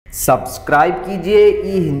Subscribe कीजिए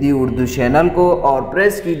ई Hindi Urdu channel को और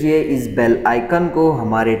प्रेस कीजिए इस बेल आइकन को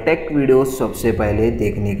हमारे टेक वीडियो सबसे पहले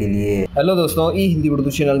देखने के लिए। हेलो दोस्तों, ई हिंदी उर्दू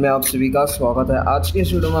चैनल में आप सभी का स्वागत है। आज के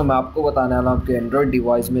इस वीडियो में मैं आपको बताने वाला हूँ कि एंड्रॉयड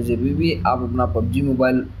डिवाइस में जब भी आप अपना पबजी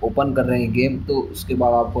मोबाइल ओपन कर रहे हैं गेम, तो उसके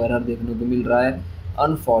बाद आपको एरर देखने को मिल रहा है,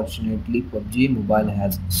 unfortunately PUBG mobile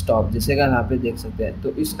has stop, जैसे कि यहाँ पे देख सकते हैं। तो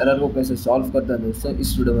इस एरर को कैसे सॉल्व करते हैं दोस्तों,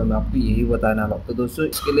 इस वीडियो में मैं आपको यही बताने वाला हूँ। तो दोस्तों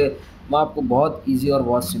इसके लिए मैं आपको बहुत इजी और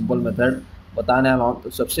बहुत सिंपल मेथड बताने वाला हूँ। तो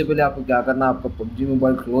सबसे पहले आपको क्या करना है, आपको पबजी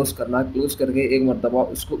मोबाइल क्लोज़ करना है। क्लोज़ करके एक मरतबा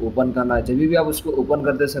उसको ओपन करना है। जब भी आप उसको ओपन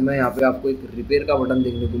करते समय यहाँ पे आपको एक रिपेयर का बटन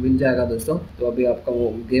देखने को मिल जाएगा दोस्तों। तो अभी आपका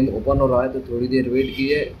वो गेम ओपन हो रहा है, तो थोड़ी देर वेट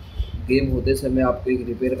कीजिए। गेम होते समय आपको एक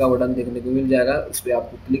रिपेयर का बटन देखने को मिल जाएगा, उस पर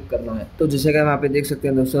आपको क्लिक करना है। तो जैसे कि हम यहाँ पे देख सकते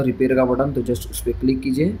हैं दोस्तों, रिपेयर का बटन, तो जस्ट उस पर क्लिक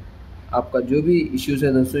कीजिए। आपका जो भी इश्यूज़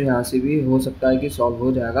है दोस्तों यहाँ से भी हो सकता है कि सॉल्व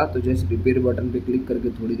हो जाएगा। तो जस्ट रिपेयर बटन पे क्लिक करके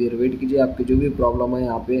थोड़ी देर वेट कीजिए। आपकी जो भी प्रॉब्लम है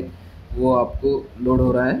यहाँ पे वो आपको लोड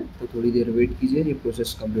हो रहा है, तो थोड़ी देर वेट कीजिए ये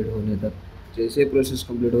प्रोसेस कंप्लीट होने तक। जैसे प्रोसेस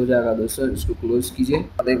कंप्लीट हो जाएगा दोस्तों, इसको क्लोज़ कीजिए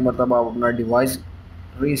और एक मरतबा आप अपना डिवाइस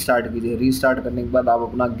रीस्टार्ट कीजिए। रीस्टार्ट करने के बाद आप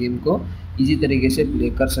अपना गेम को इजी तरीके से प्ले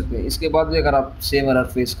कर सकते हैं। इसके बाद भी अगर आप सेम एरर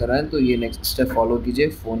फेस कर रहे हैं तो ये नेक्स्ट स्टेप फॉलो कीजिए।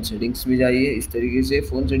 फ़ोन सेटिंग्स में जाइए। इस तरीके से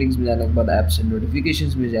फ़ोन सेटिंग्स में जाने के बाद ऐप्स एंड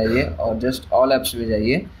नोटिफिकेशंस में जाइए और जस्ट ऑल ऐप्स में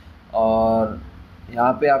जाइए। और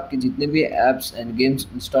यहाँ पे आपके जितने भी ऐप्स एंड गेम्स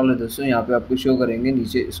इंस्टॉल है दोस्तों, यहाँ पे आपको शो करेंगे।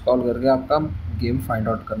 नीचे स्क्रॉल करके आपका गेम फाइंड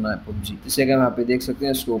आउट करना है पबजी। जैसे कि हम यहाँ पे देख सकते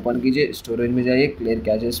हैं, इसको ओपन कीजिए, स्टोरेज में जाइए, क्लियर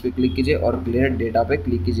कैचेस पे क्लिक कीजिए और क्लियर डेटा पे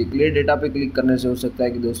क्लिक कीजिए। क्लियर डेटा पे क्लिक करने से हो सकता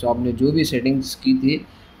है कि दोस्तों आपने जो भी सेटिंग्स की थी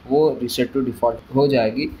वो रीसेट टू डिफ़ॉल्ट हो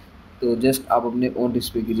जाएगी। तो जस्ट आप अपने ओन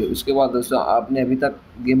डिस्प्ले कीजिए। उसके बाद दोस्तों आपने अभी तक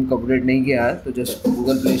गेम को अपडेट नहीं किया है, तो जस्ट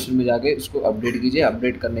गूगल प्ले स्टोर में जाके इसको अपडेट कीजिए।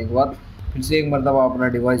 अपडेट करने के बाद फिर से एक मरतबा अपना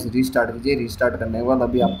डिवाइस रीस्टार्ट कीजिए। रीस्टार्ट करने के बाद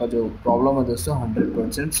अभी आपका जो प्रॉब्लम है दोस्तों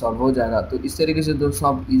 100% सॉल्व हो जाएगा। तो इस तरीके से दोस्तों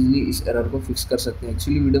आप इजीली इस एरर को फिक्स कर सकते हैं।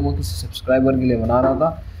 एक्चुअली वीडियो में किसी सब्सक्राइबर के लिए बना रहा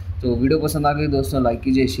था, तो वीडियो पसंद आ गई दोस्तों लाइक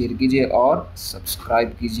कीजिए, शेयर कीजिए और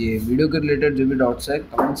सब्सक्राइब कीजिए। वीडियो के रिलेटेड जो भी डाउट्स है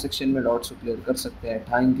कमेंट सेक्शन में डाउट्स को क्लियर कर सकते हैं।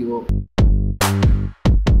 Thank you.